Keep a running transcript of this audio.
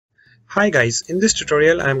Hi guys, in this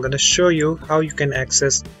tutorial I'm going to show you how you can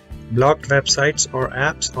access blocked websites or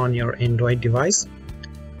apps on your Android device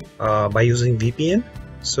by using VPN.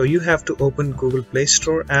 So you have to open Google Play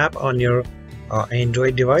Store app on your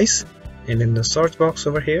Android device, and in the search box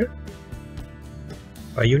over here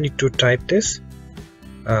you need to type this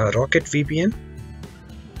Rocket VPN.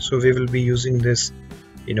 So we will be using this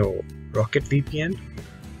Rocket VPN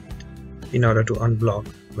in order to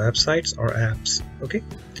unblock websites or apps. Okay,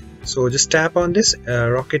 so just tap on this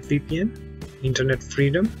Rocket VPN Internet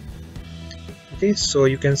Freedom. Okay, so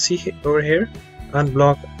you can see over here,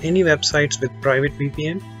 unblock any websites with private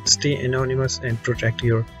VPN, stay anonymous and protect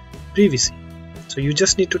your privacy. So you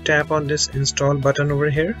just need to tap on this install button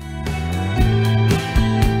over here.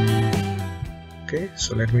 Okay,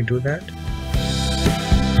 so let me do that.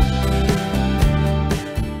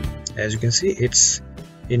 As you can see, it's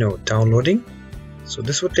downloading. So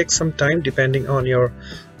this would take some time depending on your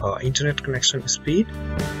internet connection speed.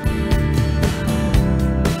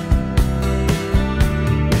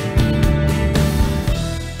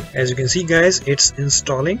 As you can see guys, it's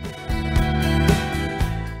installing,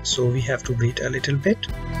 so we have to wait a little bit.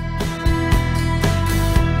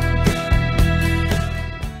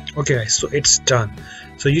 Okay guys, so it's done.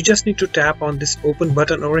 So you just need to tap on this open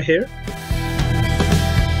button over here.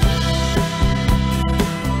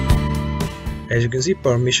 As you can see,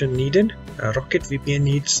 permission needed. Rocket VPN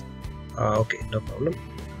needs okay, no problem.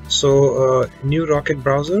 So new Rocket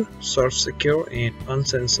browser, search secure and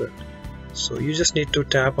uncensored. So you just need to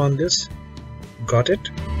tap on this. Got it.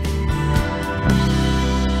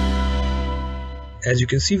 As you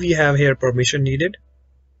can see, we have here permission needed.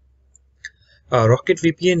 Rocket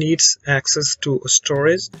VPN needs access to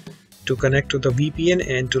storage to connect to the VPN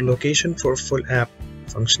and to location for full app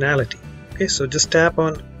functionality. Okay, so just tap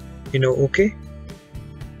on OK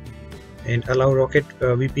and allow Rocket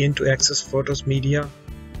VPN to access photos, media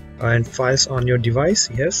and files on your device.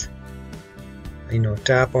 Yes,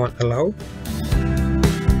 tap on allow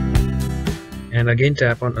and again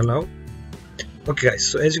tap on allow. Okay guys,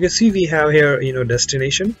 so as you can see, we have here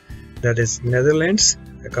destination, that is Netherlands.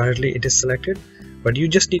 Currently it is selected, but you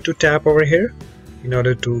just need to tap over here in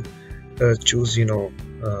order to choose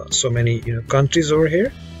so many countries over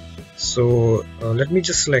here. So let me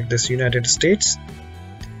just select this United States.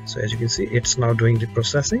 So as you can see, it's now doing the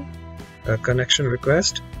processing. Connection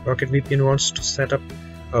request. Rocket VPN wants to set up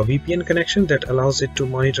a VPN connection that allows it to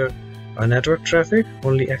monitor network traffic.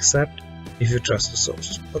 Only accept if you trust the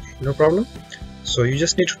source. Okay, no problem. So you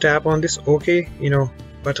just need to tap on this OK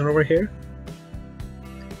button over here.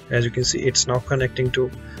 As you can see, it's now connecting to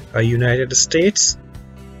United States.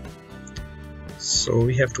 So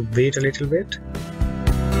we have to wait a little bit.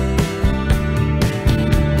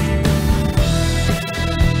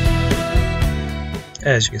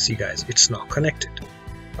 As you can see guys, it's now connected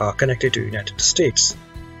to United States.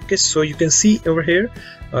 Okay, so you can see over here,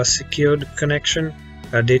 secured connection,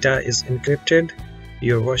 data is encrypted,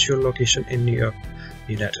 your virtual location in New York,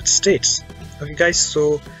 United States. Okay guys,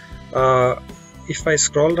 so if I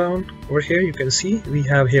scroll down over here, you can see we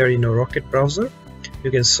have here Rocket browser. You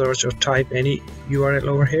can search or type any URL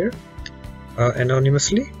over here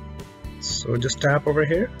anonymously. So just tap over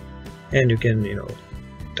here and you can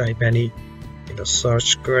type any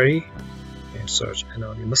search query and search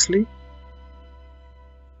anonymously.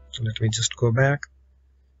 So let me just go back.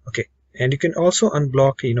 Okay, and you can also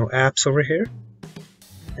unblock apps over here,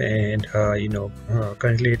 and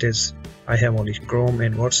currently it is, I have only Chrome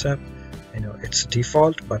and WhatsApp. It's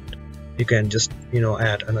default, but you can just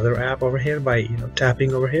add another app over here by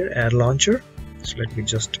tapping over here, add launcher. So let me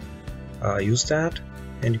just use that,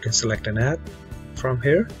 and you can select an app from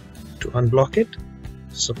here to unblock it.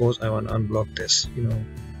 Suppose I want to unblock this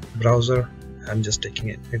browser. I'm just taking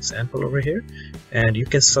an example over here, and you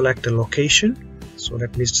can select a location. So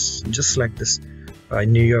let me just select this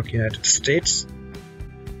New York, United States.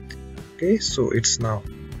 Okay, so it's now,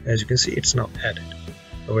 as you can see, it's now added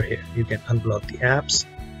over here. You can unblock the apps.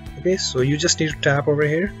 Okay, so you just need to tap over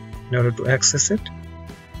here in order to access it.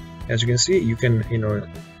 As you can see, you can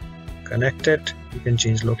connect it, you can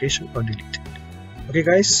change location or delete it. Okay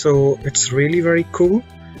guys, so it's really very cool.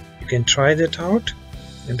 You can try that out,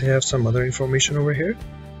 and they have some other information over here.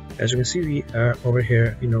 As you can see, we are over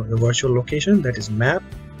here the virtual location, that is map.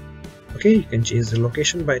 Okay, you can change the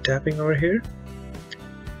location by tapping over here.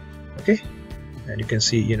 Okay, and you can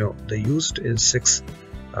see the used is 6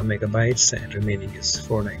 megabytes and remaining is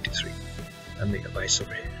 493 megabytes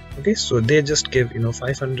over here. Okay, so they just give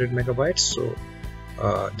 500 megabytes. So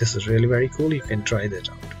this is really very cool. You can try that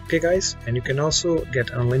out. Okay guys, and you can also get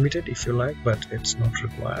unlimited if you like, but it's not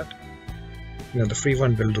required. the free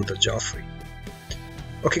one will do the job for you.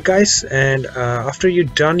 Okay guys, and after you're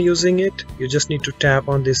done using it, you just need to tap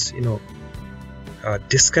on this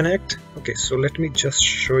disconnect. Okay, so let me just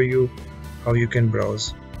show you how you can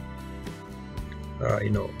browse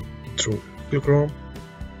through Google Chrome.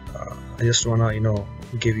 I just wanna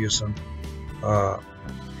give you some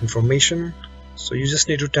information. So you just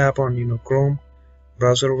need to tap on Chrome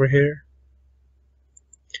browser over here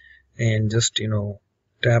and just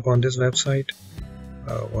tap on this website,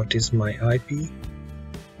 what is my IP.com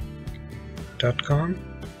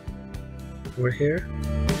over here,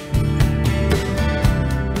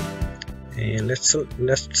 and let's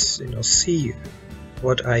see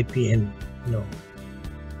what IP and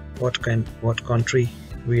what country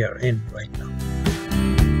we are in right now.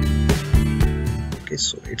 Okay,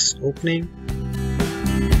 so it's opening.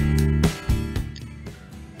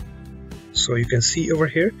 So you can see over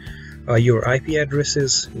here your IP address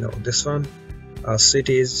is this one,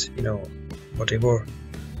 city is whatever,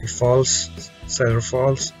 false, server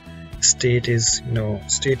false, state is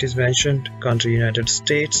state is mentioned, country United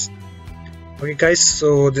States. Okay guys,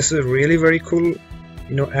 so this is a really very cool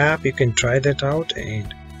app. You can try that out,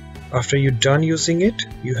 and after you're done using it,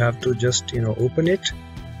 you have to just open it,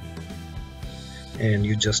 and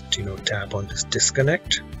you just tap on this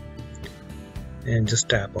disconnect, and just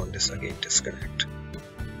tap on this again, disconnect.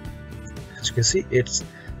 As you can see, it's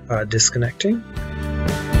disconnecting.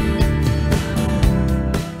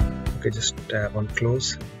 Okay, just tap on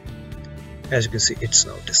close. As you can see, it's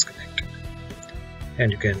now disconnected,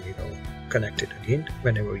 and you can connect it again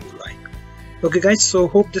whenever you like. Okay guys, so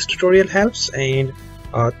hope this tutorial helps, and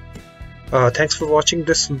thanks for watching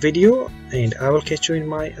this video, and I will catch you in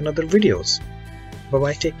my another videos. Bye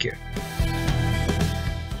bye, take care.